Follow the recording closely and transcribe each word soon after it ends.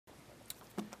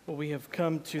Well, we have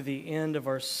come to the end of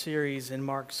our series in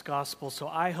Mark's Gospel, so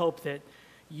I hope that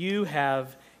you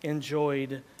have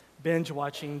enjoyed binge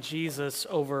watching Jesus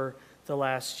over the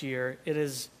last year. It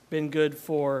has been good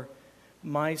for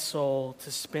my soul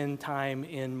to spend time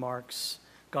in Mark's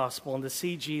Gospel and to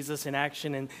see Jesus in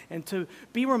action and to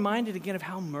be reminded again of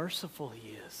how merciful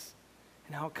he is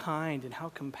and how kind and how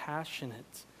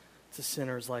compassionate to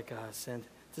sinners like us and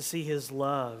to see his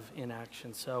love in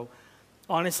action. So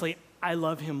honestly, I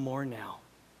love him more now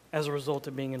as a result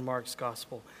of being in Mark's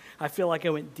Gospel. I feel like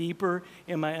I went deeper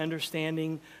in my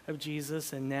understanding of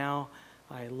Jesus, and now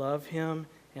I love him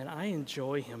and I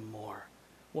enjoy him more.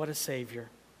 What a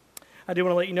Savior. I do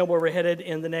want to let you know where we're headed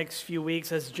in the next few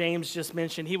weeks. As James just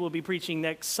mentioned, he will be preaching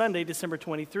next Sunday, December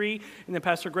 23, and then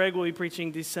Pastor Greg will be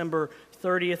preaching December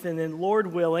 30th, and then Lord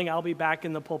willing, I'll be back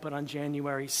in the pulpit on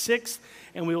January 6th,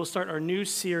 and we will start our new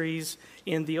series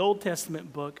in the Old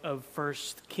Testament book of 1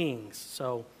 Kings.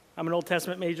 So I'm an Old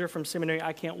Testament major from seminary.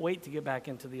 I can't wait to get back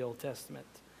into the Old Testament.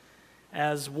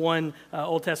 As one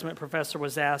Old Testament professor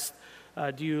was asked,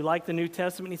 do you like the New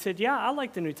Testament? He said, yeah, I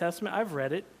like the New Testament. I've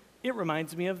read it. It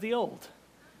reminds me of the Old.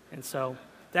 And so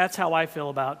that's how I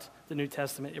feel about the New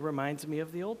Testament. It reminds me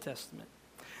of the Old Testament.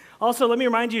 Also, let me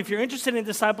remind you, if you're interested in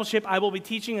discipleship, I will be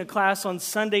teaching a class on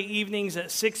Sunday evenings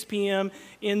at 6 p.m.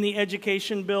 in the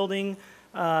education building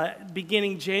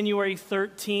beginning January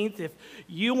 13th. If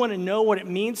you want to know what it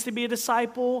means to be a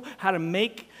disciple, how to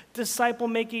make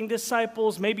disciple-making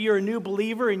disciples, maybe you're a new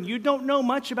believer and you don't know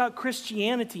much about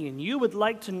Christianity and you would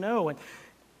like to know and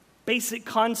basic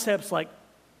concepts like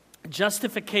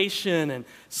justification and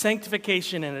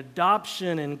sanctification and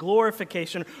adoption and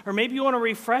glorification, or maybe you want a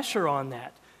refresher on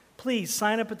that, please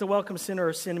sign up at the Welcome Center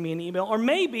or send me an email. Or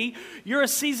maybe you're a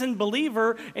seasoned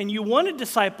believer and you want to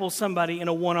disciple somebody in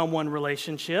a one-on-one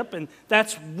relationship, and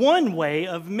that's one way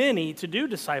of many to do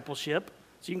discipleship.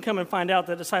 So you can come and find out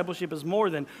that discipleship is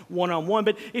more than one-on-one.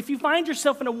 But if you find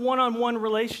yourself in a one-on-one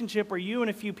relationship, or you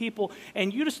and a few people,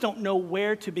 and you just don't know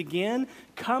where to begin,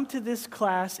 come to this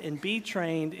class and be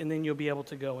trained, and then you'll be able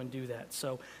to go and do that.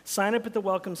 So sign up at the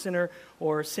Welcome Center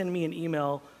or send me an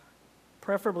email,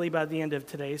 preferably by the end of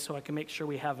today, so I can make sure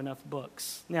we have enough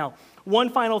books. Now, one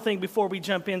final thing before we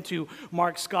jump into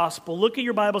Mark's Gospel. Look at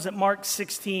your Bibles at Mark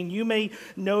 16. You may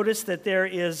notice that there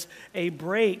is a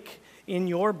break in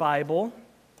your Bible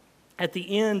at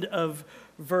the end of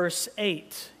verse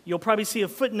 8. You'll probably see a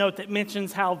footnote that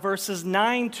mentions how verses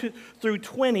 9 through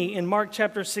 20 in Mark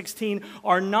chapter 16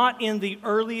 are not in the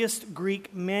earliest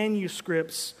Greek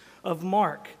manuscripts of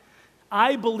Mark.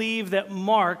 I believe that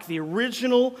Mark, the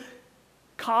original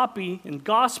copy and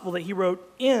gospel that he wrote,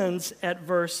 ends at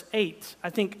verse 8.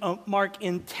 I think Mark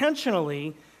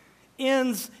intentionally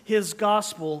ends his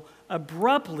gospel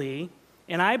abruptly,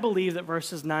 and I believe that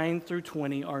verses 9 through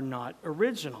 20 are not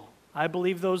original. I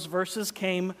believe those verses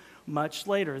came much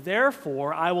later.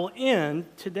 Therefore, I will end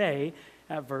today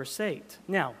at verse 8.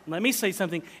 Now, let me say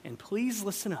something, and please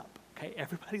listen up. Okay,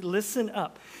 everybody listen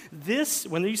up. This,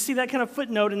 when you see that kind of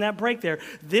footnote in that break there,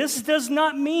 this does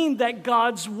not mean that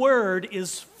God's word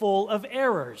is full of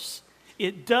errors.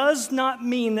 It does not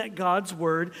mean that God's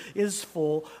word is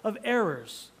full of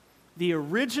errors. The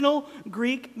original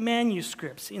Greek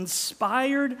manuscripts,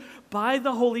 inspired by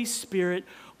the Holy Spirit,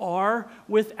 are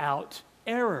without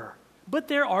error. But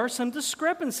there are some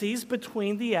discrepancies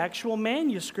between the actual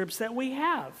manuscripts that we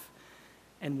have.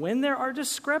 And when there are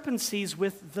discrepancies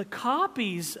with the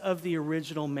copies of the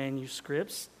original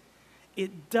manuscripts,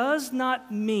 it does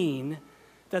not mean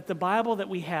that the Bible that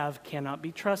we have cannot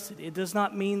be trusted. It does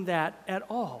not mean that at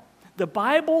all. The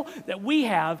Bible that we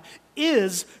have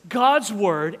is God's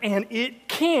word, and it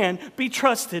can be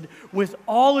trusted with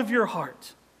all of your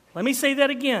heart. Let me say that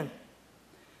again.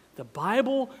 The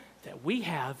Bible that we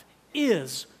have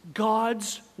is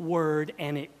God's word,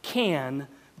 and it can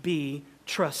be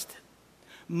trusted.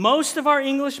 Most of our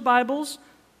English Bibles,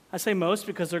 I say most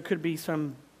because there could be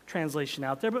some translation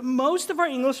out there, but most of our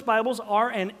English Bibles are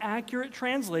an accurate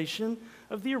translation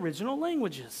of the original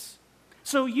languages.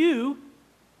 So you,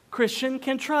 Christian,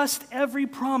 can trust every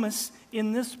promise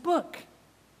in this book.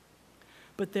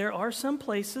 But there are some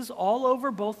places all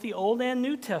over both the Old and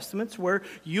New Testaments where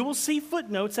you will see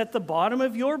footnotes at the bottom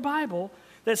of your Bible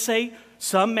that say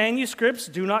some manuscripts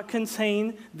do not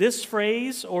contain this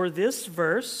phrase or this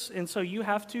verse, and so you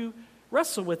have to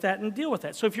wrestle with that and deal with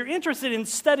that. So if you're interested in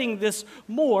studying this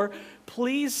more,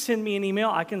 please send me an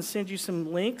email. I can send you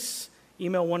some links.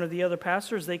 Email one of the other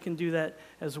pastors. They can do that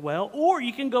as well. Or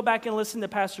you can go back and listen to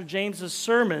Pastor James's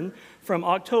sermon from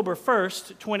October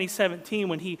 1st, 2017,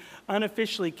 when he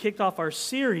unofficially kicked off our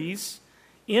series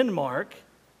in Mark.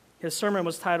 His sermon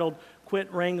was titled,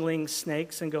 quit wrangling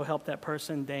snakes and go help that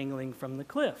person dangling from the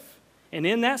cliff. And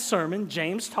in that sermon,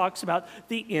 James talks about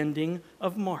the ending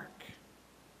of Mark.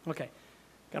 Okay,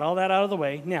 got all that out of the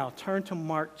way. Now, turn to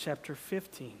Mark chapter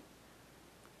 15.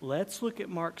 Let's look at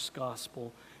Mark's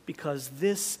gospel because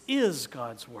this is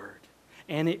God's word,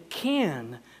 and it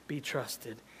can be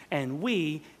trusted, and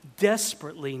we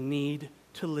desperately need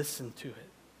to listen to it.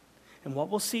 And what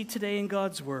we'll see today in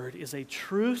God's word is a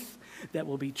truth that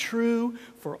will be true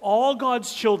for all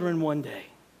God's children one day.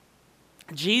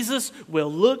 Jesus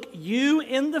will look you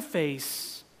in the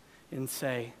face and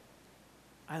say,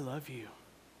 I love you.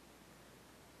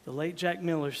 The late Jack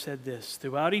Miller said this,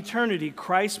 throughout eternity,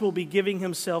 Christ will be giving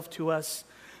himself to us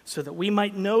so that we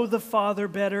might know the Father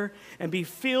better and be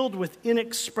filled with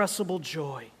inexpressible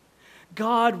joy.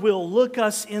 God will look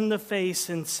us in the face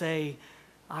and say,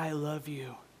 I love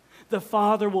you. The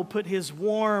Father will put his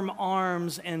warm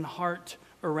arms and heart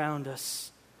around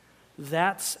us.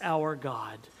 That's our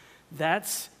God.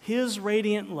 That's his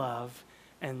radiant love,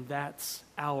 and that's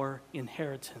our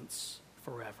inheritance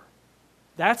forever.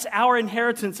 That's our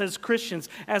inheritance as Christians,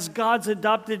 as God's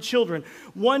adopted children.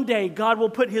 One day, God will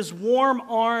put his warm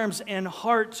arms and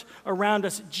heart around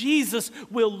us. Jesus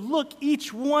will look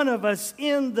each one of us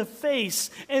in the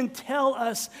face and tell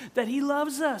us that he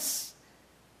loves us.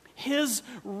 His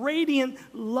radiant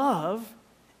love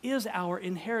is our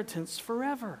inheritance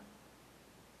forever.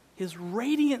 His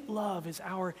radiant love is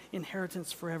our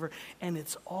inheritance forever. And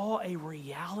it's all a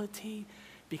reality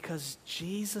because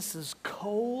Jesus'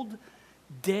 cold,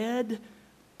 dead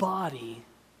body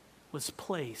was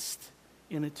placed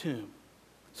in a tomb.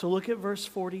 So look at verse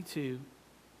 42,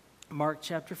 Mark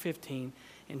chapter 15,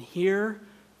 and hear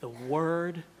the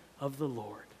word of the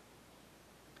Lord.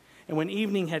 And when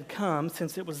evening had come,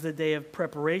 since it was the day of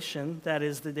preparation, that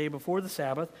is, the day before the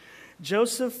Sabbath,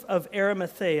 Joseph of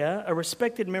Arimathea, a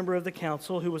respected member of the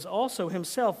council, who was also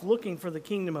himself looking for the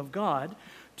kingdom of God,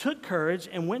 took courage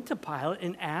and went to Pilate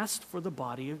and asked for the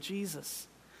body of Jesus.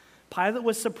 Pilate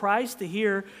was surprised to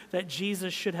hear that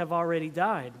Jesus should have already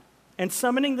died. And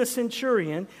summoning the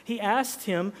centurion, he asked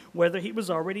him whether he was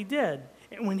already dead.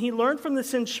 And when he learned from the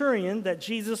centurion that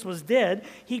Jesus was dead,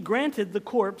 he granted the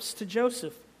corpse to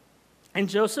Joseph. And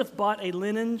Joseph bought a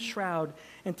linen shroud,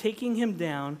 and taking him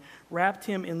down, wrapped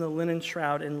him in the linen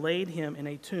shroud and laid him in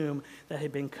a tomb that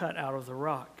had been cut out of the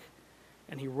rock.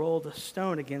 And he rolled a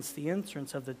stone against the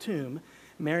entrance of the tomb.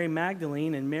 Mary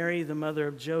Magdalene and Mary, the mother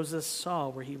of Joseph, saw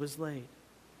where he was laid.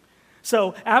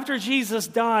 So after Jesus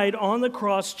died on the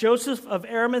cross, Joseph of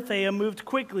Arimathea moved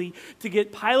quickly to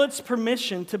get Pilate's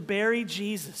permission to bury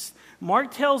Jesus.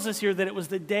 Mark tells us here that it was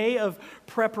the day of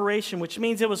preparation, which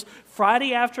means it was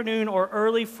Friday afternoon or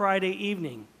early Friday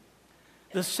evening.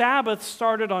 The Sabbath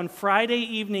started on Friday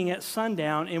evening at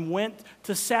sundown and went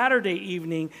to Saturday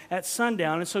evening at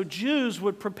sundown. And so Jews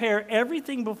would prepare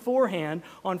everything beforehand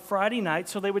on Friday night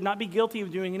so they would not be guilty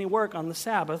of doing any work on the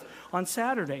Sabbath on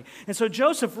Saturday. And so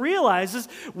Joseph realizes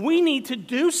we need to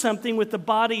do something with the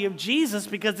body of Jesus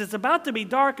because it's about to be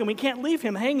dark and we can't leave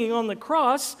him hanging on the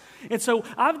cross. And so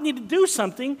I need to do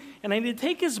something, and I need to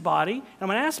take his body, and I'm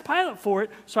going to ask Pilate for it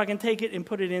so I can take it and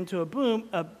put it into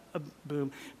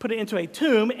put it into a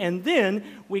tomb, and then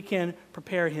we can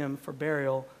prepare him for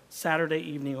burial Saturday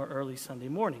evening or early Sunday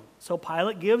morning. So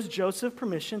Pilate gives Joseph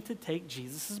permission to take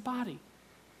Jesus' body.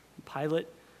 Pilate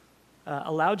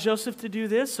allowed Joseph to do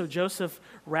this, so Joseph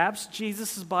wraps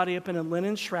Jesus' body up in a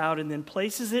linen shroud and then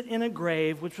places it in a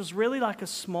grave, which was really like a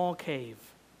small cave.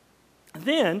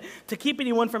 Then, to keep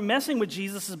anyone from messing with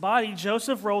Jesus' body,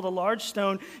 Joseph rolled a large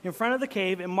stone in front of the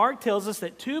cave, and Mark tells us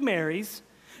that two Marys,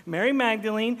 Mary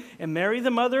Magdalene and Mary,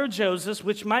 the mother of Joseph,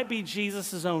 which might be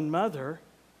Jesus' own mother,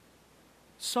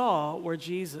 saw where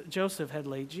Joseph had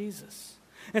laid Jesus.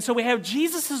 And so we have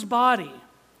Jesus' body,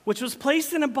 which was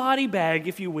placed in a body bag,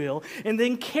 if you will, and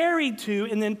then carried to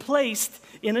and then placed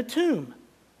in a tomb.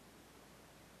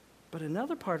 But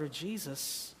another part of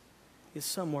Jesus is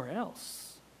somewhere else.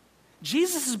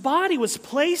 Jesus' body was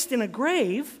placed in a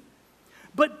grave,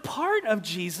 but part of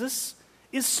Jesus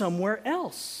is somewhere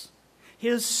else.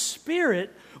 His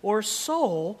spirit or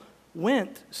soul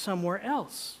went somewhere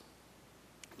else.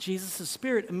 Jesus'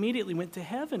 spirit immediately went to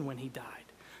heaven when he died.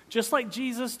 Just like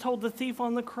Jesus told the thief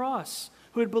on the cross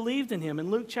who had believed in him in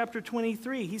Luke chapter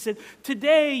 23. He said,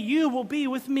 "Today you will be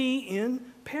with me in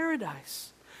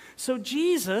paradise." So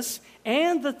Jesus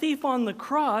and the thief on the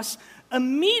cross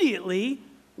immediately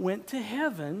went to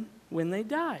heaven when they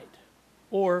died.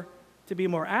 Or, to be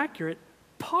more accurate,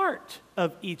 part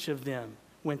of each of them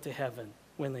went to heaven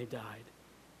when they died,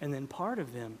 and then part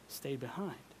of them stayed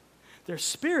behind. Their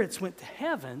spirits went to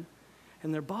heaven,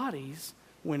 and their bodies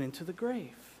went into the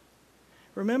grave.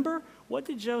 Remember, what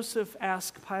did Joseph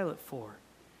ask Pilate for?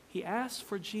 He asked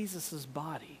for Jesus'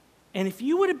 body. And if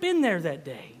you would have been there that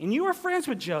day, and you were friends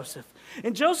with Joseph,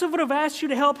 and Joseph would have asked you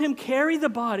to help him carry the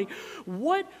body,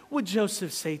 what would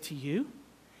Joseph say to you?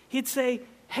 He'd say,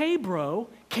 hey, bro,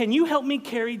 can you help me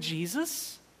carry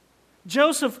Jesus?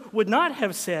 Joseph would not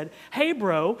have said, hey,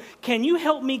 bro, can you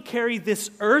help me carry this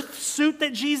earth suit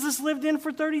that Jesus lived in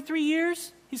for 33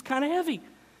 years? He's kind of heavy.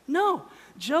 No,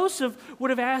 Joseph would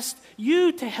have asked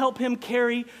you to help him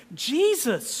carry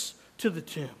Jesus to the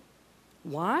tomb.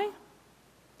 Why?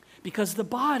 Because the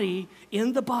body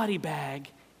in the body bag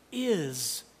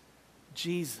is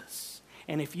Jesus.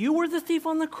 And if you were the thief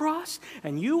on the cross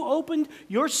and you opened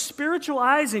your spiritual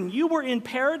eyes and you were in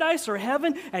paradise or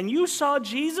heaven and you saw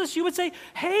Jesus, you would say,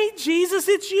 hey, Jesus,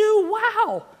 it's you.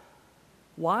 Wow.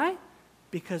 Why?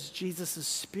 Because Jesus'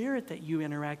 spirit that you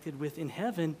interacted with in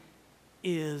heaven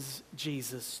is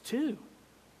Jesus too.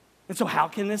 And so how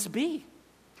can this be?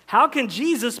 How can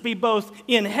Jesus be both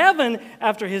in heaven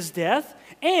after his death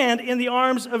and in the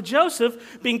arms of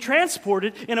Joseph being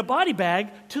transported in a body bag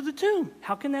to the tomb?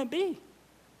 How can that be?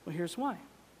 Well, here's why.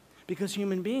 Because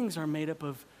human beings are made up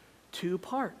of two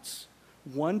parts.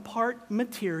 One part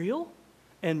material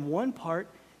and one part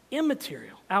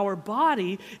immaterial. Our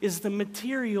body is the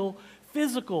material,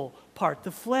 physical part,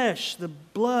 the flesh, the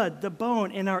blood, the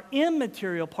bone, and our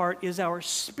immaterial part is our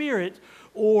spirit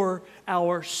or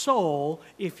our soul,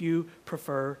 if you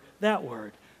prefer that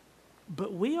word.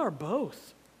 But we are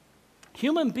both.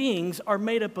 Human beings are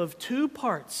made up of two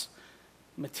parts,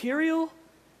 material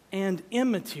and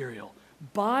immaterial,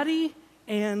 body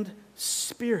and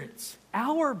spirits.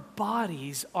 Our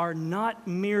bodies are not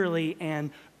merely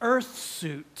an earth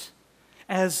suit,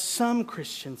 as some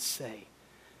Christians say.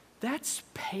 That's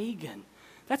pagan.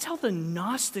 That's how the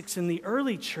Gnostics in the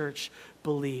early church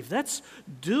believed. That's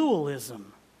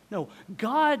dualism. No,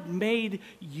 God made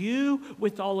you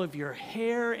with all of your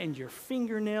hair and your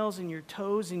fingernails and your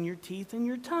toes and your teeth and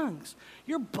your tongues.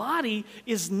 Your body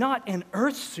is not an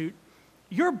earth suit.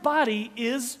 Your body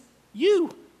is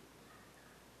you.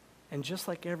 And just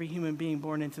like every human being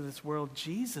born into this world,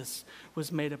 Jesus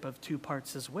was made up of two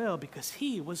parts as well because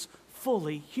he was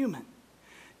fully human.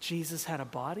 Jesus had a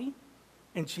body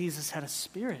and Jesus had a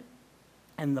spirit.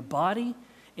 And the body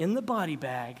in the body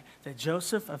bag that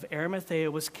Joseph of Arimathea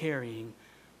was carrying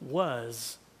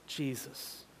was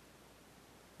Jesus.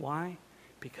 Why?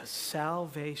 Because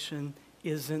salvation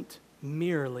isn't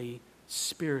merely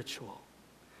spiritual.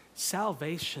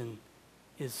 Salvation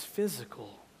is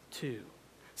physical too.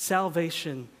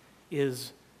 Salvation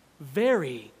is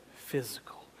very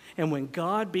physical. And when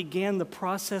God began the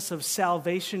process of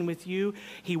salvation with you,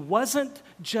 he wasn't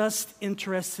just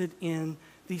interested in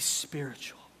the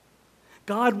spiritual.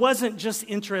 God wasn't just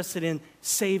interested in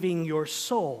saving your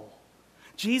soul.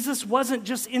 Jesus wasn't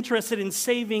just interested in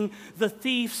saving the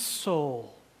thief's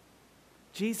soul.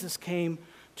 Jesus came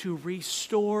to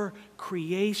restore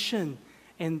creation,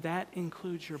 and that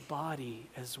includes your body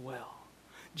as well.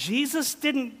 Jesus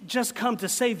didn't just come to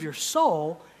save your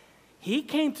soul. He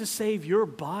came to save your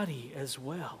body as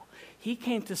well. He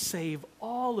came to save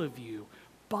all of you,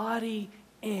 body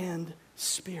and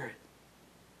spirit.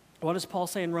 What does Paul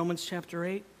say in Romans chapter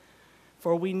 8?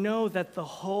 For we know that the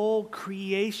whole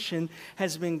creation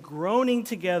has been groaning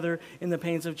together in the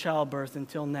pains of childbirth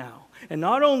until now. And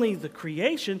not only the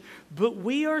creation, but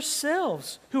we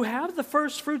ourselves, who have the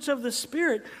first fruits of the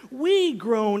Spirit, we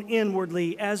groan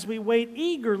inwardly as we wait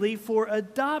eagerly for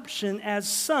adoption as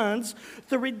sons,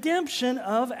 the redemption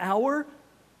of our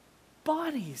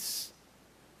bodies.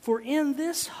 For in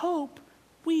this hope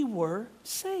we were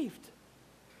saved.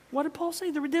 What did Paul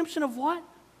say? The redemption of what?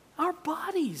 Our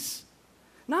bodies.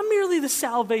 Not merely the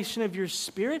salvation of your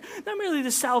spirit, not merely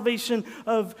the salvation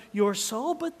of your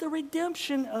soul, but the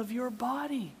redemption of your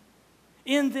body.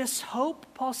 In this hope,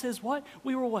 Paul says what?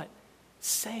 We were what?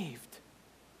 Saved.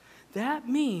 That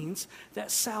means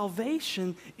that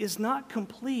salvation is not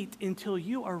complete until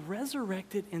you are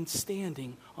resurrected and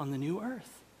standing on the new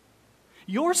earth.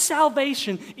 Your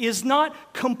salvation is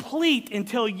not complete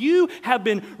until you have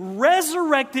been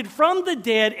resurrected from the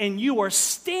dead and you are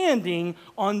standing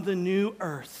on the new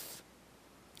earth.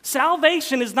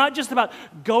 Salvation is not just about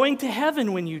going to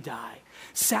heaven when you die.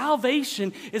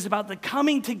 Salvation is about the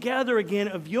coming together again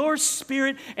of your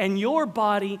spirit and your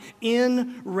body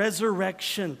in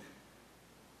resurrection.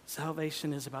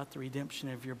 Salvation is about the redemption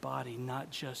of your body, not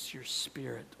just your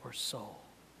spirit or soul.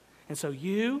 And so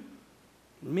you,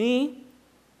 me,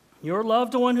 your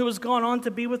loved one who has gone on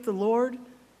to be with the Lord,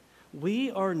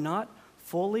 we are not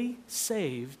fully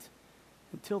saved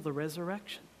until the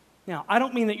resurrection. Now, I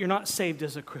don't mean that you're not saved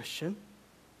as a Christian.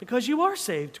 Because you are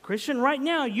saved, Christian. Right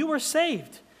now, you are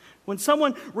saved. When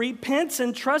someone repents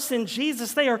and trusts in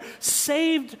Jesus, they are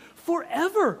saved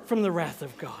forever from the wrath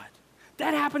of God.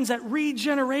 That happens at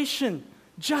regeneration,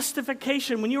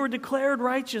 justification, when you are declared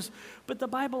righteous. But the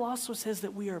Bible also says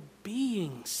that we are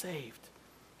being saved.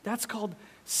 That's called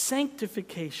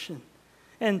sanctification.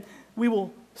 And we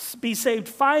will be saved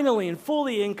finally and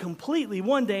fully and completely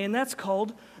one day, and that's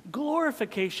called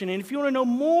glorification. And if you want to know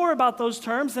more about those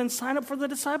terms, then sign up for the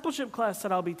discipleship class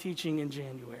that I'll be teaching in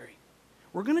January.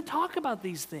 We're going to talk about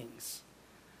these things.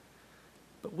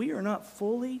 But we are not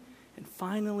fully and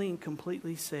finally and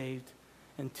completely saved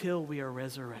until we are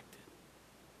resurrected.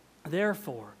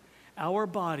 Therefore, our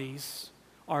bodies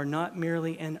are not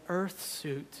merely an earth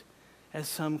suit, as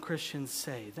some Christians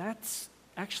say. That's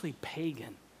actually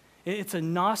pagan. It's a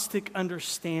Gnostic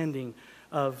understanding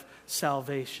of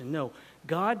salvation. No,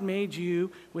 God made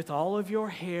you with all of your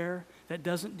hair that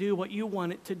doesn't do what you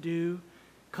want it to do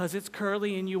because it's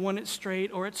curly and you want it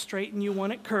straight, or it's straight and you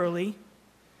want it curly.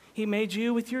 He made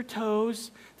you with your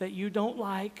toes that you don't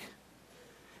like,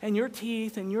 and your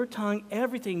teeth and your tongue,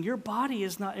 everything. Your body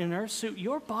is not an earth suit.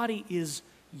 Your body is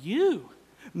you,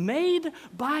 made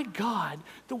by God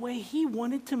the way He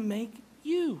wanted to make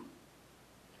you.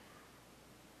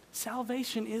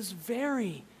 Salvation is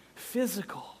very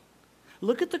physical.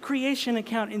 Look at the creation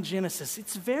account in Genesis.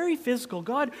 It's very physical.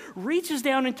 God reaches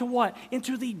down into what?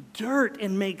 Into the dirt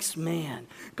and makes man.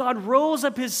 God rolls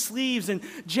up His sleeves in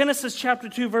Genesis chapter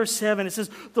 2, verse 7. It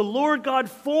says, "The Lord God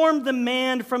formed the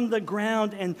man from the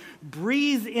ground and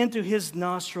breathed into his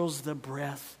nostrils the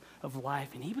breath of life,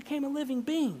 and he became a living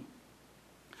being."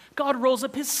 God rolls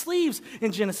up His sleeves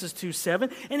in Genesis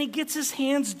 2:7, and He gets His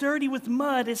hands dirty with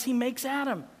mud as He makes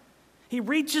Adam. He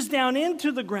reaches down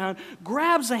into the ground,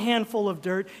 grabs a handful of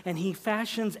dirt, and He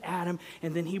fashions Adam,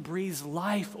 and then He breathes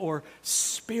life or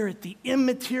spirit, the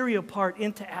immaterial part,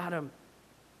 into Adam.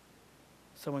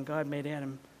 So when God made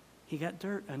Adam, He got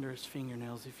dirt under his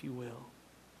fingernails, if you will.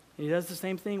 And He does the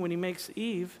same thing when He makes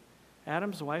Eve,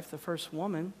 Adam's wife, the first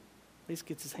woman. At least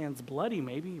gets his hands bloody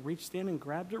maybe. He reached in and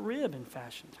grabbed a rib and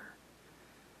fashioned her.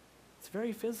 It's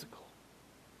very physical.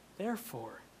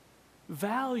 Therefore,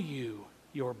 value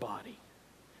your body.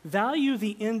 Value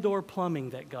the indoor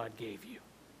plumbing that God gave you.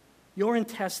 Your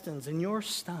intestines and your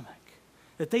stomach.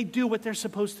 That they do what they're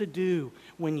supposed to do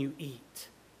when you eat.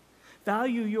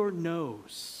 Value your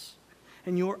nose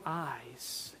and your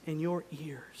eyes and your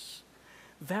ears.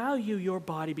 Value your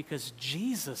body because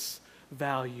Jesus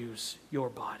values your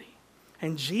body.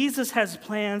 And Jesus has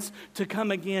plans to come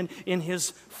again in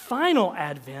His final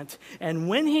advent. And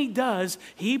when He does,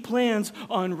 He plans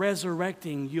on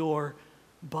resurrecting your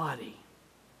body.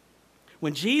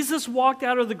 When Jesus walked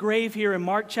out of the grave here in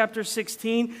Mark chapter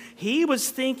 16, He was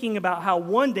thinking about how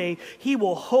one day He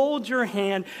will hold your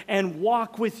hand and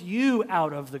walk with you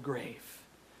out of the grave.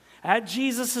 At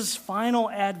Jesus' final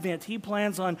advent, He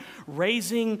plans on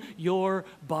raising your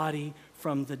body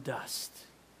from the dust.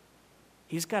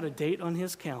 He's got a date on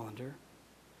His calendar,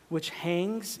 which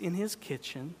hangs in His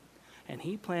kitchen, and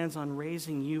He plans on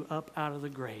raising you up out of the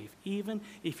grave, even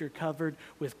if you're covered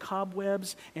with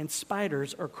cobwebs and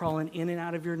spiders are crawling in and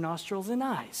out of your nostrils and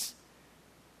eyes.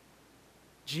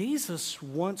 Jesus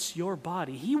wants your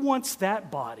body. He wants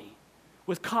that body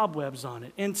with cobwebs on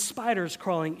it and spiders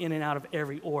crawling in and out of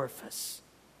every orifice,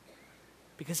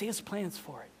 because He has plans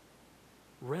for it.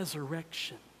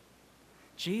 Resurrection.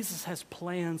 Jesus has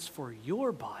plans for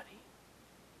your body.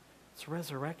 It's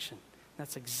resurrection.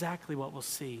 That's exactly what we'll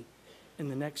see in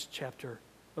the next chapter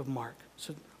of Mark.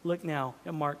 So look now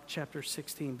at Mark chapter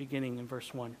 16, beginning in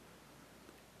verse 1.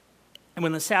 "And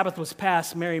when the Sabbath was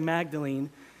past, Mary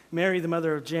Magdalene, Mary the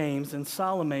mother of James, and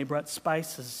Salome brought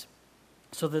spices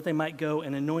so that they might go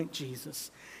and anoint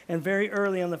Jesus. And very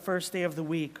early on the first day of the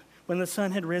week, when the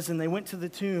sun had risen, they went to the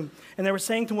tomb, and they were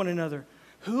saying to one another,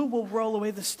 'Who will roll away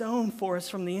the stone for us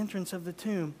from the entrance of the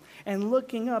tomb?' And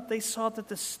looking up, they saw that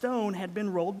the stone had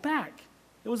been rolled back.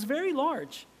 It was very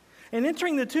large. And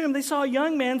entering the tomb, they saw a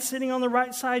young man sitting on the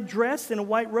right side, dressed in a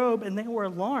white robe, and they were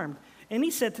alarmed. And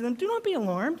He said to them, 'Do not be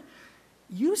alarmed.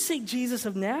 You seek Jesus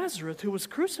of Nazareth, who was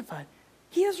crucified.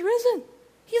 He has risen.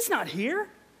 He is not here.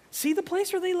 See the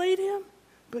place where they laid Him?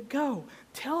 But go,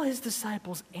 tell His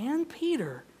disciples and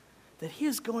Peter that He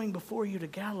is going before you to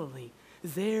Galilee.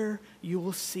 There you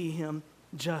will see Him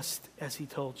just as He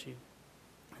told you.'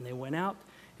 And they went out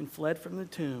and fled from the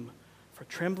tomb, for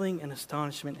trembling and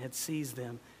astonishment had seized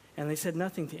them. And they said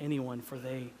nothing to anyone, for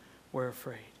they were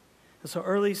afraid. And so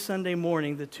early Sunday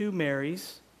morning, the two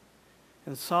Marys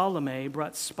and Salome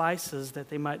brought spices that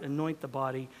they might anoint the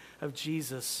body of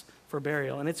Jesus for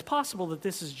burial. And it's possible that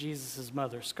this is Jesus'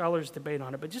 mother. Scholars debate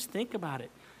on it, but just think about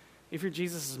it. If you're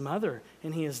Jesus' mother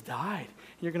and he has died,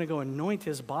 you're going to go anoint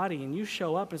his body, and you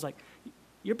show up, and it's like,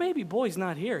 your baby boy's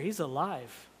not here. He's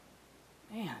alive.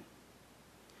 Man.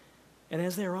 And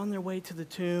as they're on their way to the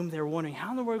tomb, they're wondering,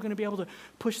 how in the world are we going to be able to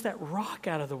push that rock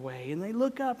out of the way? And they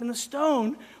look up, and the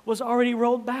stone was already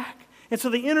rolled back. And so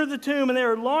they enter the tomb, and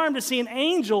they're alarmed to see an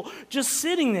angel just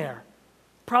sitting there,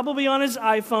 probably on his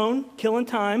iPhone, killing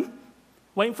time,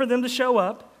 waiting for them to show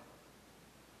up.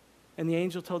 And the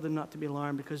angel told them not to be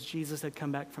alarmed because Jesus had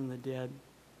come back from the dead.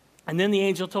 And then the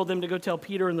angel told them to go tell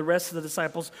Peter and the rest of the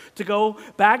disciples to go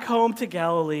back home to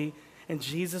Galilee, and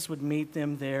Jesus would meet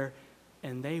them there,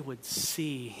 and they would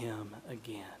see him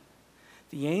again.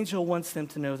 The angel wants them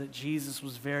to know that Jesus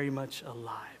was very much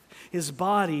alive. His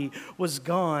body was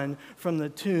gone from the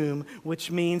tomb, which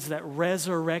means that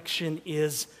resurrection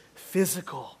is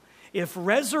physical. If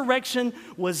resurrection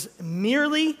was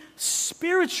merely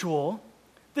spiritual,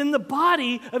 then the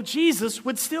body of Jesus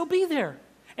would still be there.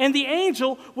 And the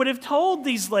angel would have told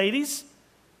these ladies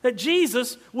that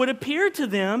Jesus would appear to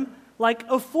them like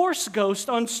a Force ghost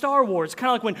on Star Wars, kind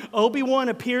of like when Obi-Wan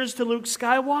appears to Luke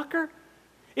Skywalker.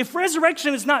 If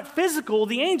resurrection is not physical,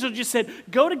 the angel just said,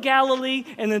 go to Galilee,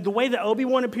 and then the way that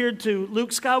Obi-Wan appeared to Luke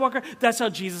Skywalker, that's how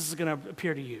Jesus is going to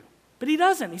appear to you. But he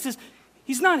doesn't. He says,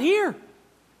 he's not here.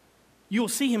 You will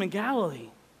see him in Galilee.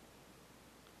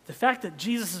 The fact that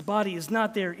Jesus' body is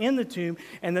not there in the tomb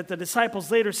and that the disciples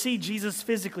later see Jesus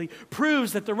physically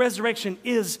proves that the resurrection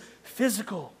is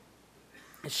physical.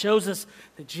 It shows us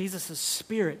that Jesus'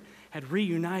 spirit had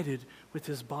reunited with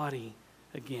his body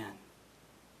again.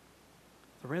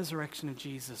 The resurrection of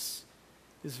Jesus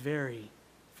is very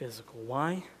physical.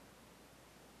 Why?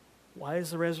 Why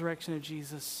is the resurrection of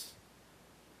Jesus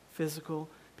physical?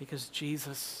 Because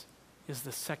Jesus is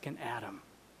the second Adam,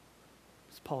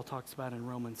 as Paul talks about in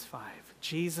Romans 5.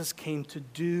 Jesus came to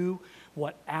do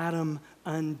what Adam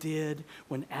undid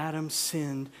when Adam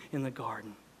sinned in the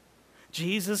garden.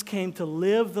 Jesus came to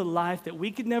live the life that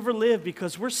we could never live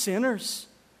because we're sinners.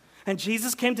 And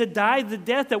Jesus came to die the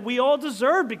death that we all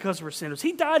deserve because we're sinners.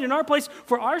 He died in our place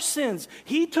for our sins.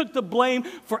 He took the blame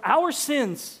for our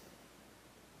sins.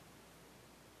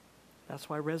 That's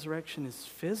why resurrection is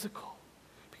physical,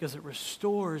 because it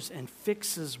restores and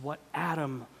fixes what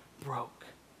Adam broke.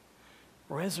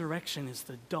 Resurrection is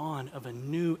the dawn of a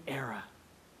new era,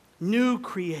 new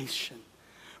creation.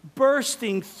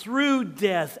 Bursting through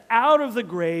death out of the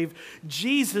grave,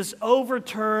 Jesus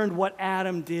overturned what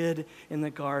Adam did in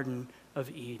the Garden of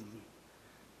Eden.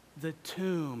 The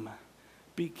tomb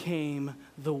became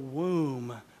the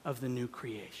womb of the new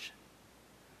creation.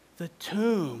 The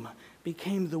tomb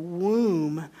became the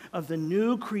womb of the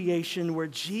new creation where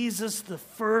Jesus, the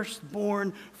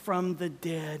firstborn from the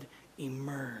dead,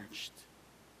 emerged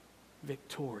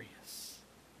victorious.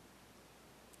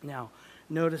 Now,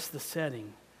 notice the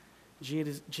setting.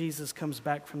 Jesus comes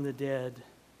back from the dead.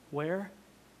 Where?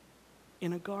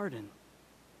 In a garden.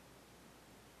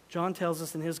 John tells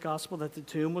us in his gospel that the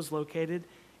tomb was located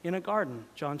in a garden.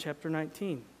 John chapter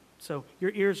 19. So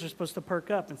your ears are supposed to perk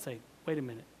up and say, wait a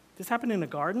minute, this happened in a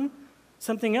garden?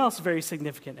 Something else very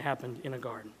significant happened in a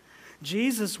garden.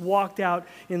 Jesus walked out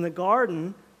in the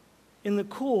garden in the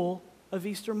cool of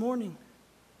Easter morning.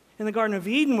 In the Garden of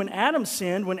Eden, when Adam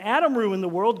sinned, when Adam ruined the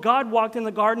world, God walked in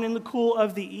the garden in the cool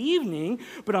of the evening.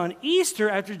 But on Easter,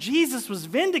 after Jesus was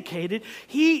vindicated,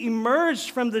 he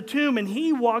emerged from the tomb and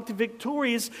he walked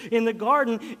victorious in the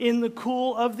garden in the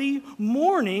cool of the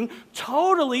morning,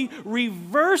 totally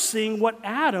reversing what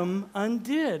Adam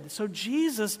undid. So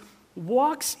Jesus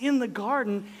walks in the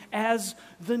garden as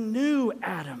the new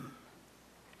Adam.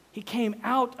 He came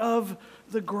out of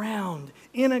the ground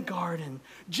in a garden,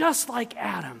 just like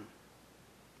Adam.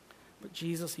 But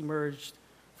Jesus emerged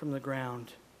from the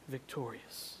ground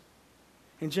victorious.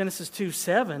 In Genesis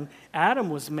 2:7,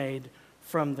 Adam was made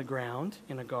from the ground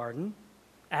in a garden.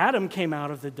 Adam came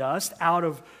out of the dust, out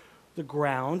of the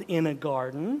ground in a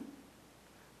garden.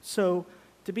 So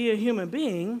to be a human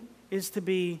being is to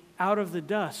be out of the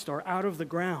dust or out of the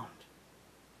ground.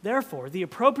 Therefore, the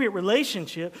appropriate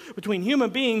relationship between human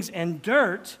beings and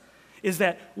dirt is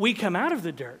that we come out of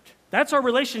the dirt. That's our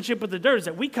relationship with the dirt, is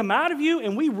that we come out of you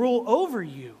and we rule over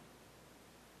you.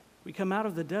 We come out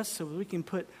of the dust so that we can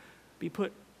be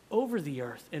put over the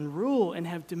earth and rule and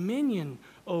have dominion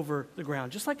over the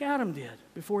ground, just like Adam did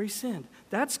before he sinned.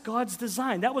 That's God's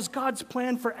design. That was God's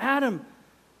plan for Adam.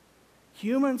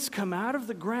 Humans come out of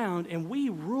the ground and we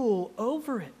rule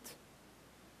over it.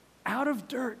 Out of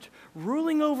dirt,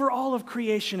 ruling over all of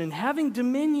creation and having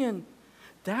dominion.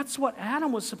 That's what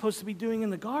Adam was supposed to be doing in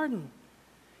the garden.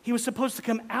 He was supposed to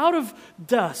come out of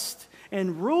dust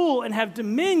and rule and have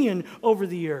dominion over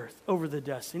the earth, over the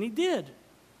dust. And he did.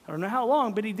 I don't know how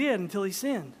long, but he did until he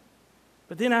sinned.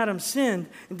 But then Adam sinned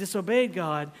and disobeyed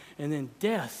God, and then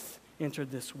death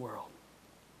entered this world.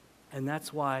 And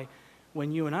that's why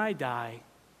when you and I die,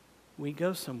 we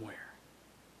go somewhere.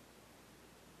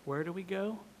 Where do we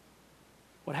go?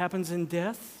 What happens in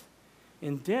death?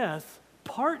 In death,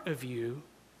 part of you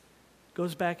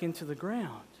goes back into the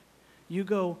ground. You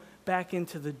go back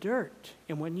into the dirt.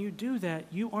 And when you do that,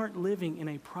 you aren't living in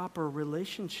a proper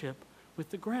relationship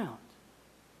with the ground.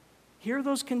 Hear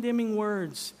those condemning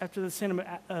words after the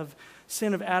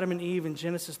sin of Adam and Eve in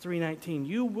Genesis 3:19.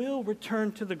 You will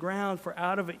return to the ground, for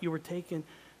out of it you were taken,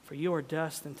 for you are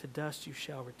dust, and to dust you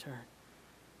shall return.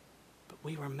 But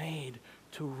we were made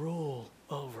to rule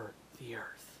over the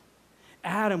earth.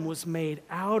 Adam was made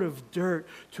out of dirt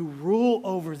to rule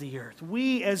over the earth.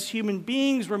 We as human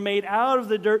beings were made out of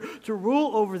the dirt to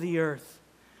rule over the earth.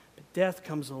 But death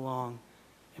comes along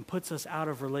and puts us out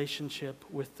of relationship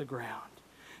with the ground.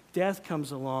 Death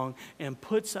comes along and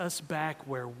puts us back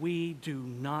where we do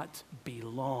not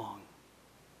belong.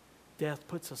 Death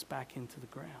puts us back into the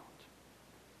ground.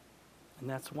 And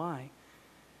that's why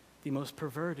the most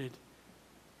perverted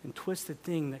and twisted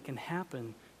thing that can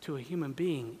happen to a human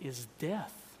being is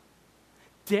death.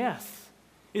 Death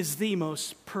is the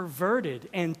most perverted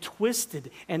and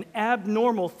twisted and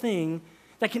abnormal thing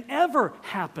that can ever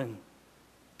happen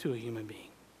to a human being.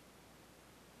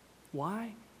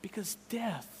 Why? Because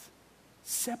death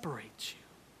separates you.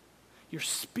 Your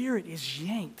spirit is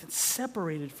yanked and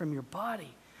separated from your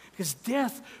body. Because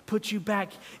death puts you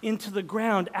back into the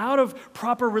ground, out of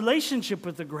proper relationship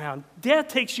with the ground. Death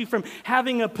takes you from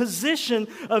having a position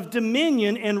of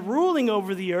dominion and ruling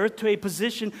over the earth to a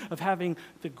position of having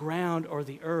the ground or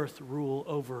the earth rule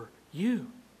over you.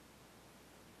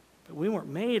 But we weren't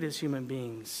made as human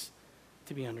beings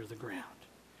to be under the ground.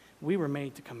 We were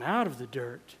made to come out of the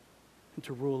dirt and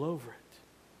to rule over it.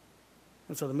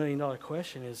 And so the million-dollar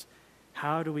question is,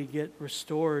 how do we get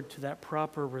restored to that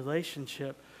proper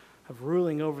relationship of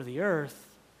ruling over the earth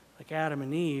like Adam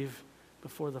and Eve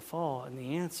before the fall? And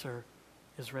the answer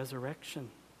is resurrection.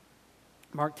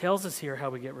 Mark tells us here how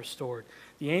we get restored.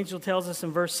 The angel tells us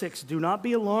in verse 6, do not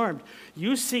be alarmed.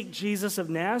 You seek Jesus of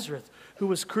Nazareth, who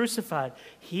was crucified.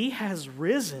 He has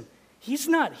risen. He's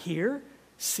not here.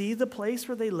 See the place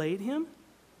where they laid him?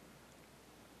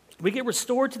 We get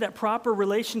restored to that proper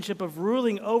relationship of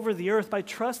ruling over the earth by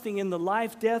trusting in the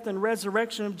life, death, and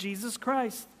resurrection of Jesus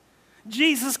Christ.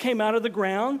 Jesus came out of the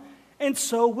ground, and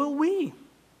so will we.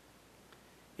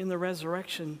 In the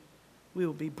resurrection, we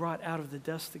will be brought out of the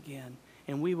dust again,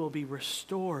 and we will be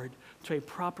restored to a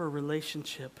proper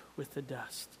relationship with the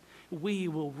dust. We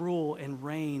will rule and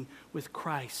reign with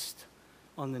Christ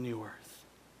on the new earth.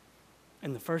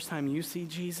 And the first time you see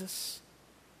Jesus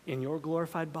in your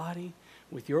glorified body,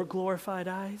 with your glorified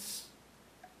eyes,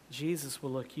 Jesus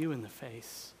will look you in the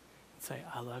face and say,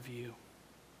 I love you.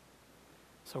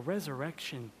 So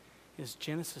resurrection is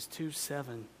Genesis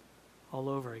 2:7 all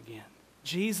over again.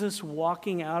 Jesus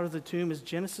walking out of the tomb is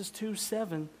Genesis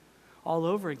 2:7 all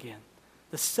over again.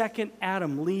 The second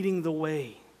Adam leading the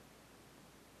way.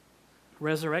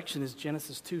 Resurrection is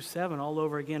Genesis 2:7 all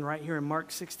over again right here in Mark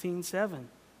 16:7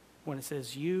 when it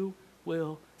says, you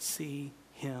will see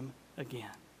him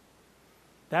again.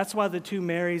 That's why the two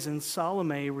Marys and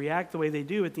Salome react the way they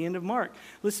do at the end of Mark.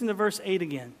 Listen to verse 8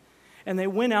 again. And they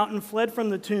went out and fled from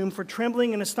the tomb, for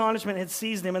trembling and astonishment had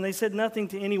seized them, and they said nothing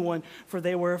to anyone, for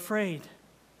they were afraid.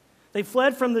 They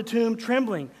fled from the tomb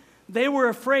trembling. They were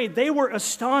afraid. They were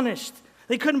astonished.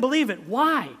 They couldn't believe it.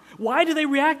 Why? Why do they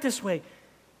react this way?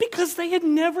 Because they had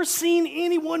never seen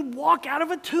anyone walk out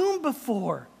of a tomb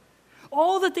before.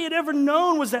 All that they had ever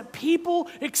known was that people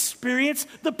experience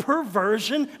the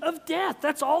perversion of death.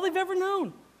 That's all they've ever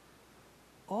known.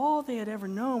 All they had ever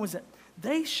known was that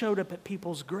they showed up at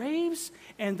people's graves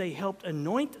and they helped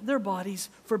anoint their bodies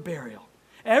for burial.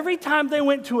 Every time they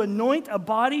went to anoint a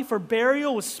body for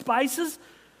burial with spices,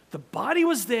 the body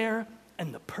was there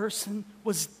and the person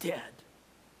was dead.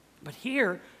 But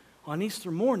here, on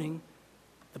Easter morning,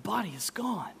 the body is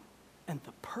gone and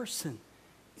the person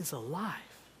is alive.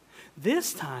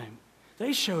 This time,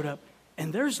 they showed up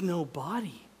and there's no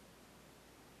body.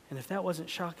 And if that wasn't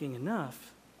shocking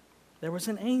enough, there was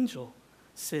an angel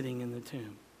sitting in the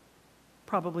tomb,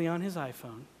 probably on his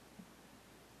iPhone.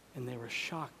 And they were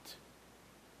shocked,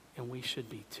 and we should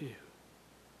be too.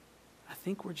 I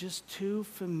think we're just too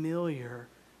familiar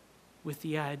with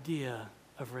the idea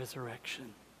of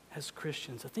resurrection as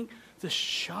Christians. I think the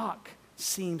shock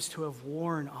seems to have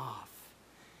worn off.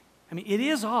 I mean, it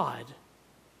is odd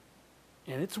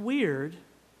And it's weird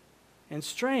and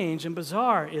strange and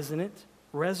bizarre, isn't it?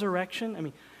 Resurrection, I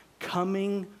mean,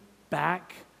 coming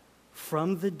back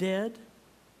from the dead.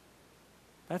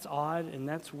 That's odd, and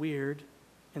that's weird,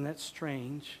 and that's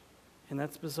strange, and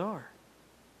that's bizarre.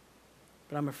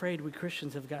 But I'm afraid we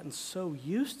Christians have gotten so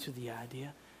used to the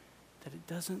idea that it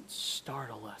doesn't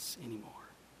startle us anymore.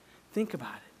 Think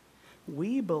about it.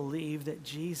 We believe that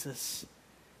Jesus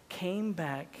came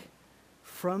back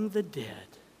from the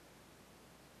dead,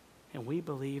 and we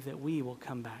believe that we will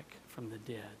come back from the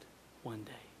dead one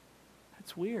day.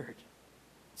 That's weird.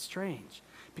 It's strange,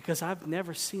 because I've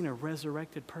never seen a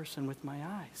resurrected person with my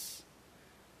eyes.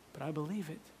 But I believe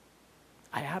it.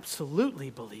 I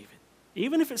absolutely believe it,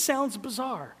 even if it sounds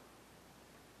bizarre.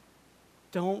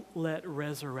 Don't let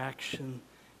resurrection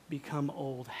become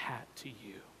old hat to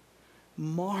you.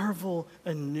 Marvel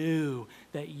anew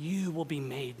that you will be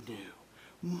made new.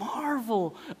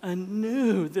 Marvel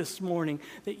anew this morning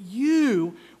that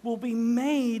you will be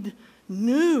made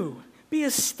new. Be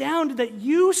astounded that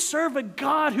you serve a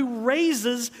God who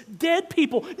raises dead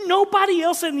people. Nobody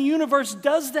else in the universe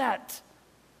does that.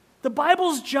 The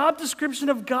Bible's job description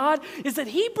of God is that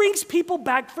He brings people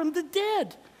back from the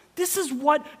dead. This is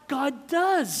what God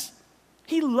does.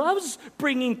 He loves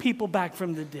bringing people back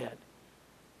from the dead.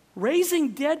 Raising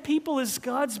dead people is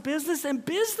God's business, and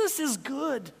business is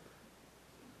good.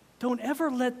 Don't ever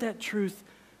let that truth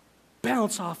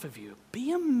bounce off of you.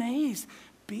 Be amazed.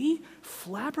 Be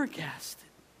flabbergasted.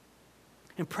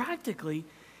 And practically,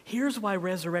 here's why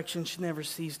resurrection should never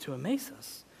cease to amaze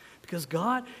us. Because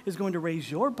God is going to raise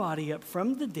your body up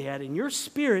from the dead, and your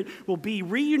spirit will be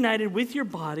reunited with your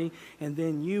body, and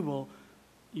then you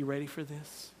ready for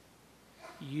this?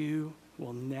 You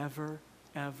will never,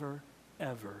 ever,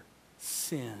 ever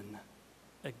sin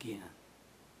again.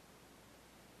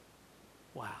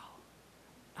 Wow.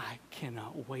 I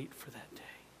cannot wait for that day.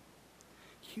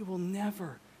 You will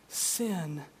never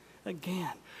sin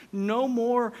again. No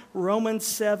more Romans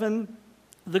 7,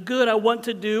 the good I want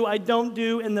to do, I don't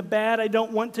do, and the bad I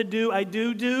don't want to do, I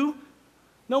do.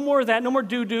 No more of that, no more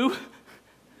do.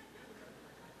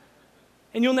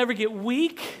 And you'll never get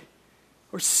weak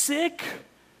or sick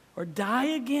or die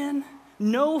again.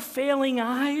 No failing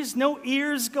eyes, no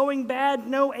ears going bad,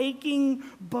 no aching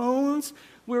bones.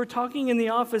 We were talking in the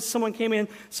office, someone came in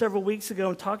several weeks ago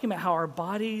and talking about how our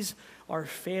bodies are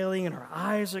failing and our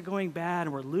eyes are going bad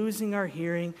and we're losing our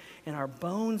hearing and our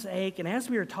bones ache. And as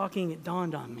we were talking, it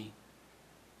dawned on me,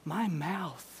 my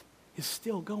mouth is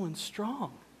still going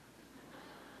strong.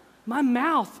 My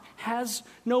mouth has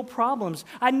no problems.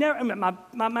 I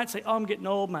might say, oh, I'm getting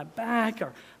old, my back,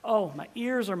 or oh, my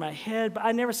ears or my head, but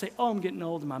I never say, oh, I'm getting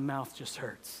old and my mouth just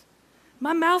hurts.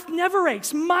 My mouth never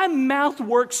aches. My mouth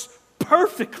works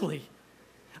perfectly.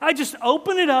 I just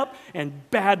open it up and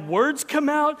bad words come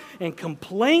out and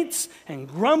complaints and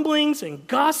grumblings and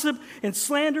gossip and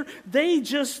slander. They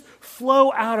just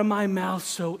flow out of my mouth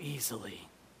so easily.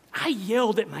 I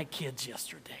yelled at my kids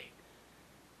yesterday.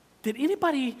 Did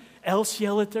anybody else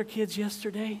yell at their kids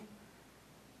yesterday?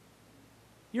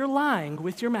 You're lying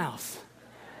with your mouth.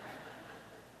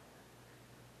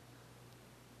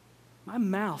 My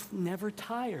mouth never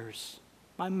tires.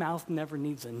 My mouth never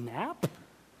needs a nap.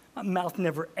 My mouth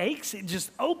never aches. It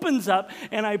just opens up,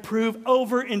 and I prove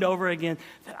over and over again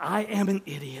that I am an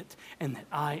idiot and that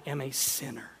I am a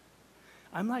sinner.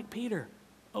 I'm like Peter.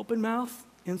 Open mouth,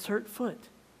 insert foot.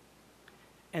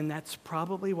 And that's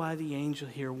probably why the angel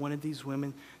here wanted these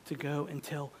women to go and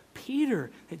tell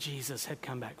Peter that Jesus had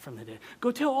come back from the dead.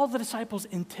 Go tell all the disciples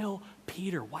and tell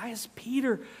Peter. Why is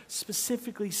Peter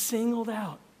specifically singled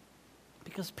out?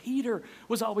 Because Peter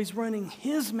was always running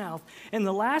his mouth. And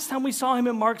the last time we saw him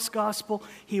in Mark's gospel,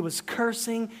 he was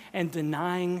cursing and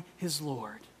denying his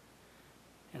Lord.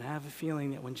 And I have a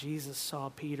feeling that when Jesus saw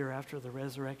Peter after the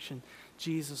resurrection,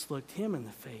 Jesus looked him in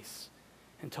the face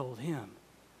and told him,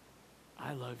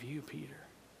 I love you, Peter.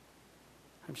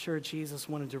 I'm sure Jesus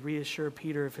wanted to reassure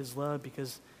Peter of his love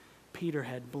because Peter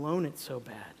had blown it so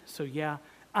bad. So yeah,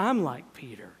 I'm like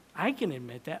Peter. I can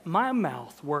admit that. My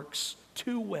mouth works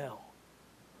too well.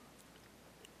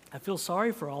 I feel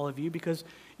sorry for all of you because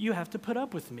you have to put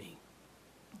up with me.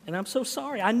 And I'm so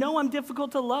sorry. I know I'm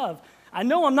difficult to love. I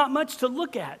know I'm not much to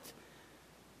look at.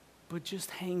 But just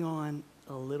hang on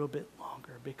a little bit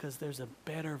longer because there's a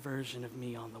better version of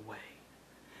me on the way.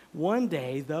 One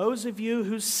day, those of you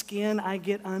whose skin I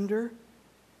get under,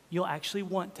 you'll actually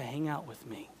want to hang out with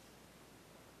me.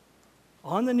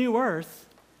 On the new earth,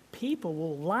 people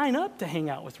will line up to hang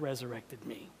out with resurrected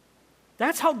me.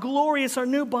 That's how glorious our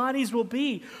new bodies will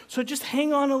be. So just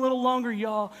hang on a little longer,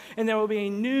 y'all, and there will be a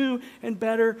new and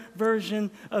better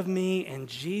version of me, and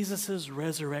Jesus'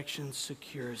 resurrection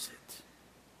secures it.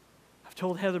 I've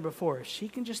told Heather before, if she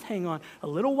can just hang on a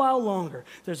little while longer,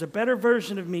 there's a better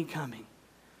version of me coming.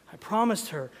 I promised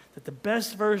her that the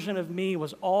best version of me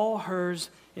was all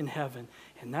hers in heaven,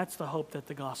 and that's the hope that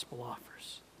the gospel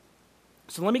offers.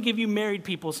 So let me give you married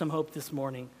people some hope this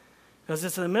morning, because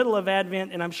it's in the middle of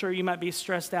Advent, and I'm sure you might be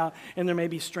stressed out, and there may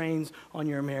be strains on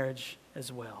your marriage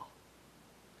as well.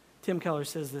 Tim Keller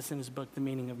says this in his book, The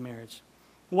Meaning of Marriage.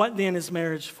 What then is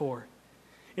marriage for?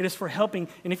 It is for helping,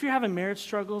 and if you're having marriage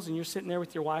struggles, and you're sitting there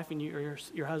with your wife and or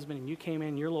your husband, and you came in,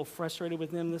 and you're a little frustrated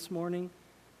with them this morning,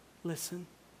 listen,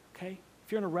 okay?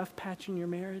 If you're in a rough patch in your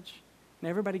marriage, and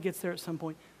everybody gets there at some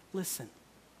point, listen.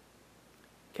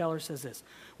 Keller says this,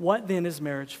 what then is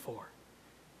marriage for?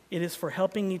 It is for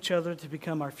helping each other to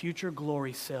become our future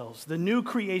glory selves, the new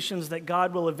creations that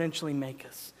God will eventually make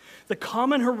us. The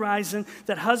common horizon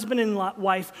that husband and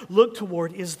wife look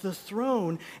toward is the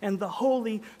throne and the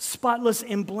holy, spotless,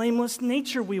 and blameless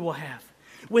nature we will have.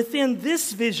 Within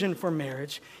this vision for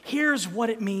marriage, here's what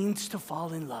it means to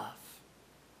fall in love.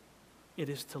 It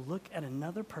is to look at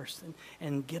another person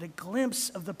and get a glimpse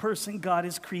of the person God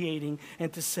is creating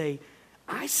and to say,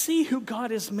 I see who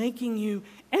God is making you,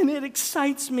 and it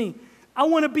excites me. I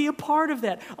want to be a part of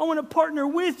that. I want to partner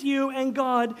with you and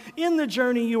God in the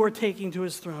journey you are taking to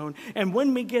his throne. And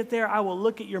when we get there, I will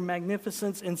look at your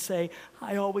magnificence and say,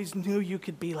 I always knew you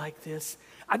could be like this.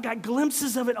 I got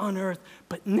glimpses of it on earth,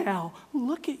 but now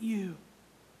look at you.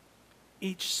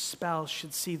 Each spouse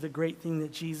should see the great thing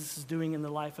that Jesus is doing in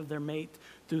the life of their mate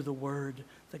through the word,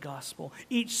 the gospel.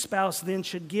 Each spouse then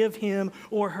should give him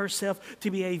or herself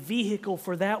to be a vehicle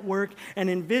for that work and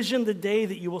envision the day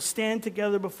that you will stand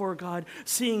together before God,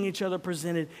 seeing each other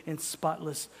presented in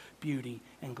spotless beauty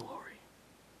and glory.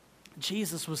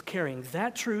 Jesus was carrying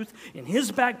that truth in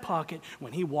his back pocket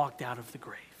when he walked out of the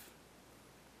grave.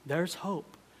 There's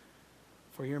hope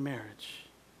for your marriage.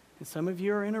 And some of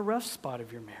you are in a rough spot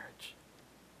of your marriage.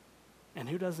 And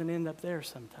who doesn't end up there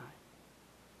sometime?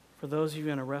 For those of you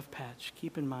in a rough patch,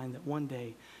 keep in mind that one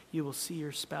day you will see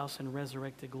your spouse in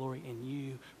resurrected glory and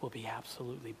you will be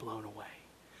absolutely blown away.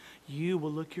 You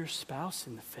will look your spouse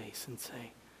in the face and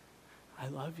say, I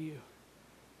love you.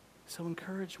 So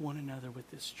encourage one another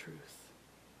with this truth.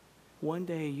 One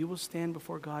day you will stand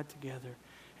before God together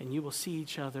and you will see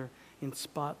each other in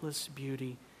spotless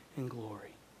beauty and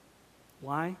glory.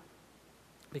 Why?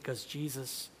 Because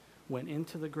Jesus went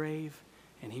into the grave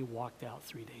and he walked out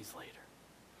 3 days later.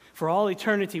 For all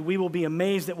eternity, we will be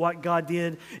amazed at what God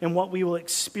did and what we will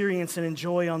experience and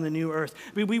enjoy on the new earth.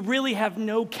 We really have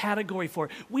no category for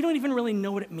it. We don't even really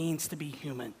know what it means to be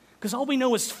human, because all we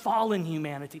know is fallen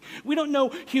humanity. We don't know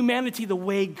humanity the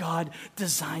way God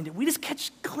designed it. We just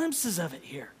catch glimpses of it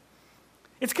here.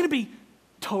 It's going to be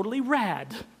totally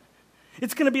rad.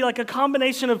 It's going to be like a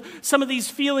combination of some of these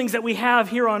feelings that we have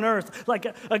here on earth,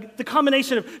 like the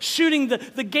combination of shooting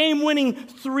the game-winning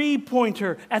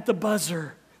three-pointer at the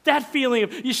buzzer. That feeling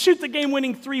of you shoot the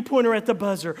game-winning three-pointer at the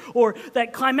buzzer, or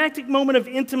that climactic moment of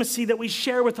intimacy that we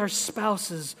share with our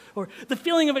spouses, or the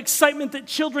feeling of excitement that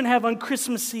children have on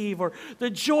Christmas Eve, or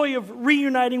the joy of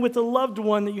reuniting with a loved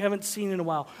one that you haven't seen in a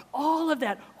while. All of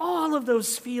that, all of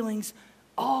those feelings,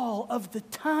 all of the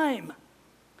time.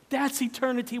 That's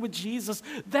eternity with Jesus.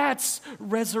 That's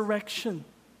resurrection.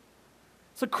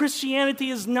 So Christianity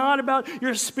is not about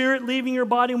your spirit leaving your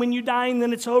body when you die and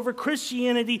then it's over.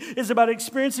 Christianity is about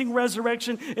experiencing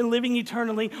resurrection and living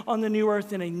eternally on the new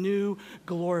earth in a new,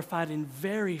 glorified, and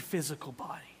very physical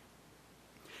body.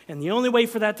 And the only way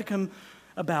for that to come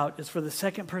about is for the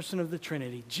second person of the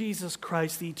Trinity, Jesus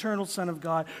Christ, the eternal Son of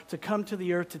God, to come to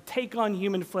the earth, to take on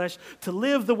human flesh, to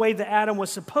live the way that Adam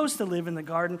was supposed to live in the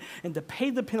garden, and to pay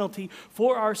the penalty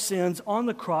for our sins on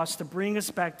the cross to bring us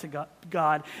back to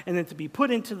God, and then to be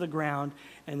put into the ground,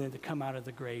 and then to come out of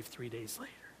the grave 3 days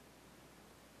later.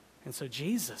 And so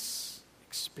Jesus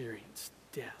experienced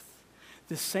death,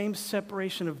 the same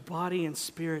separation of body and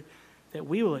spirit that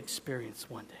we will experience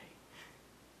one day.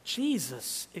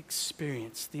 Jesus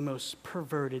experienced the most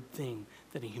perverted thing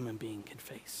that a human being could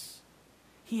face.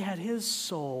 He had his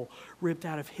soul ripped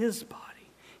out of his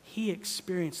body. He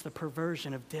experienced the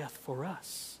perversion of death for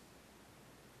us.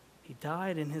 He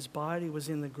died and his body was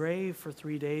in the grave for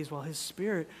 3 days while his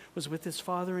spirit was with his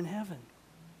Father in heaven.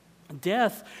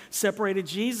 Death separated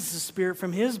Jesus' spirit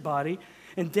from his body,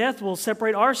 and death will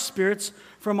separate our spirits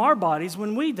from our bodies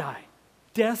when we die.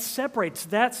 Death separates.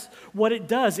 That's what it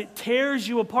does. It tears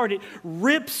you apart. It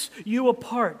rips you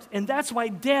apart. And that's why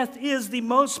death is the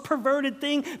most perverted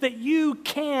thing that you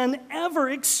can ever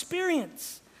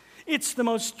experience. It's the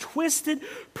most twisted,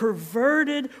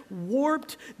 perverted,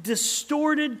 warped,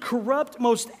 distorted, corrupt,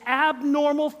 most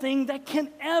abnormal thing that can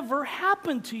ever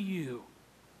happen to you.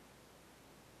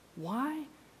 Why?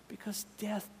 Because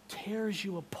death tears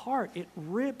you apart. It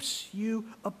rips you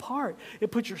apart.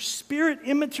 It puts your spirit,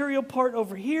 immaterial part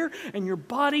over here, and your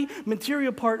body,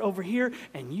 material part over here,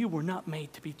 and you were not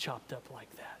made to be chopped up like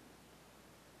that.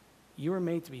 You were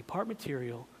made to be part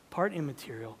material, part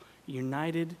immaterial,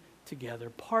 united together,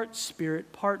 part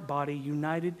spirit, part body,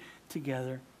 united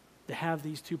together, to have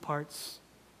these two parts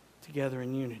together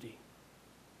in unity.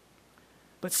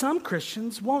 But some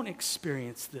Christians won't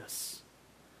experience this.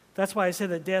 That's why I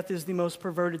said that death is the most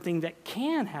perverted thing that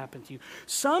can happen to you.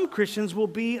 Some Christians will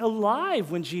be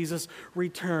alive when Jesus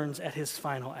returns at his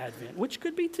final advent, which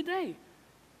could be today.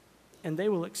 And they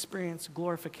will experience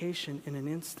glorification in an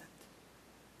instant.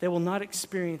 They will not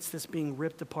experience this being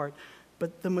ripped apart,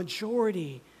 but the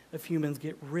majority of humans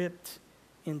get ripped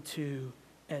into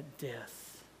at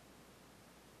death.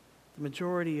 The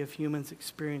majority of humans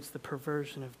experience the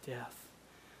perversion of death.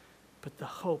 But the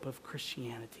hope of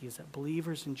Christianity is that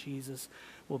believers in Jesus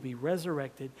will be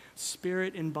resurrected,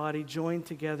 spirit and body joined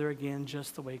together again,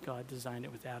 just the way God designed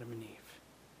it with Adam and Eve.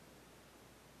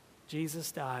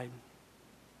 Jesus died.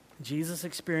 Jesus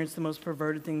experienced the most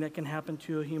perverted thing that can happen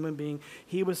to a human being.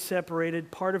 He was separated.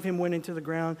 Part of him went into the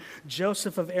ground.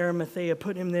 Joseph of Arimathea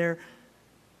put him there.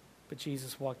 But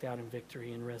Jesus walked out in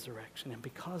victory and resurrection. And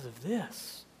because of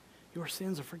this, your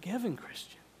sins are forgiven,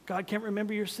 Christian. God can't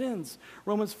remember your sins.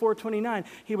 Romans 4:29,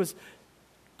 he was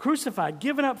crucified,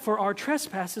 given up for our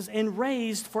trespasses, and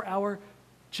raised for our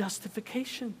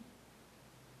justification.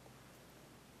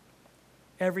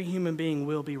 Every human being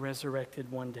will be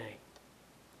resurrected one day.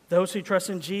 Those who trust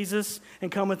in Jesus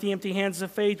and come with the empty hands of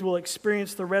faith will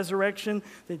experience the resurrection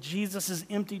that Jesus'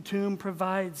 empty tomb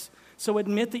provides. So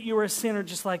admit that you are a sinner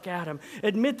just like Adam.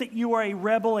 Admit that you are a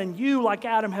rebel and you, like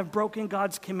Adam, have broken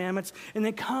God's commandments. And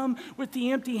then come with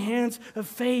the empty hands of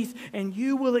faith and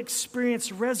you will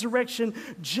experience resurrection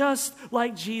just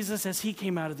like Jesus as he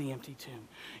came out of the empty tomb.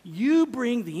 You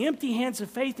bring the empty hands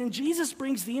of faith and Jesus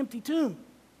brings the empty tomb.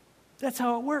 That's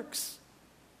how it works.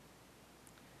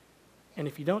 And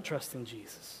if you don't trust in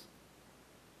Jesus,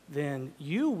 then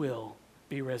you will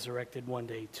be resurrected one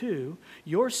day too.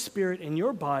 Your spirit and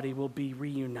your body will be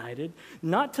reunited,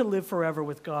 not to live forever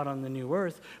with God on the new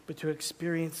earth, but to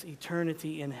experience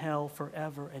eternity in hell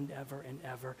forever and ever and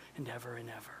ever and ever and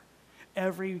ever.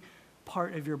 Every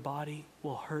part of your body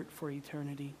will hurt for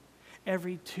eternity.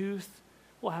 Every tooth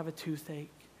will have a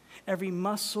toothache. Every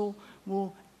muscle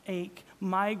will ache.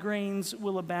 Migraines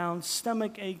will abound.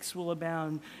 Stomach aches will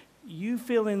abound. You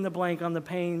fill in the blank on the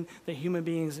pain that human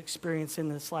beings experience in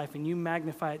this life, and you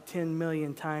magnify it 10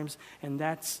 million times, and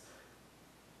that's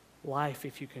life,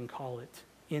 if you can call it,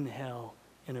 in hell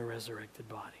in a resurrected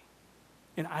body.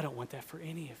 And I don't want that for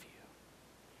any of you.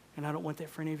 And I don't want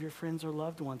that for any of your friends or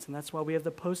loved ones. And that's why we have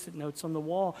the Post-it notes on the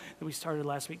wall that we started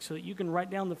last week, so that you can write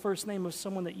down the first name of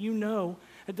someone that you know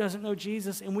that doesn't know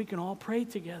Jesus, and we can all pray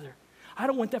together. I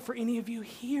don't want that for any of you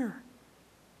here.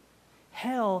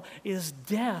 Hell is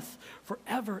death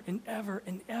forever and ever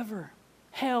and ever.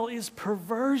 Hell is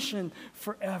perversion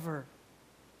forever.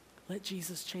 Let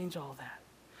Jesus change all that.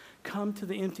 Come to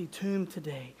the empty tomb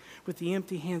today with the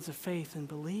empty hands of faith and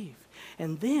believe.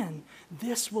 And then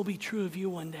this will be true of you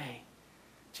one day.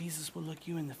 Jesus will look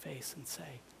you in the face and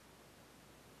say,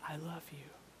 I love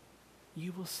you.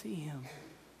 You will see him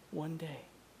one day.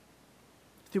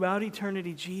 Throughout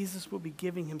eternity, Jesus will be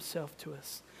giving himself to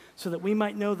us so that we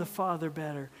might know the Father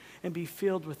better and be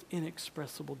filled with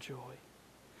inexpressible joy.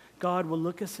 God will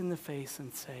look us in the face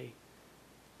and say,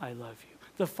 I love you.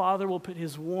 The Father will put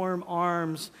his warm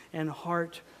arms and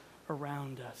heart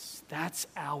around us. That's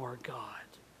our God.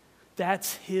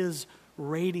 That's his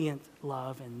radiant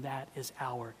love, and that is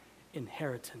our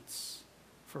inheritance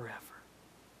forever.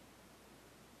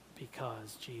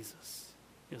 Because Jesus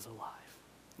is alive.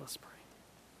 Let's pray.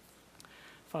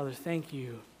 Father, thank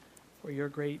you for your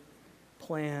great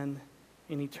plan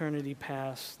in eternity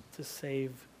past to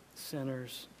save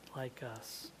sinners like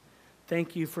us.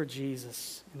 Thank you for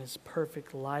Jesus and his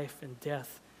perfect life and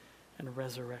death and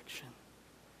resurrection.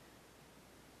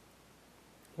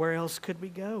 Where else could we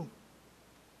go?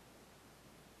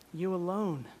 You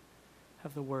alone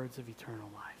have the words of eternal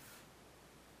life.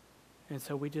 And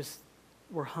so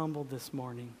we're humbled this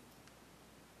morning.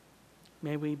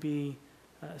 May we be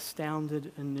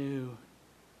astounded anew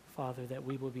Father, that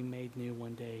we will be made new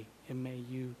one day, and may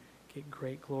you get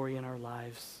great glory in our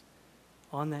lives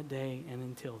on that day and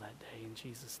until that day. In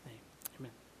Jesus' name.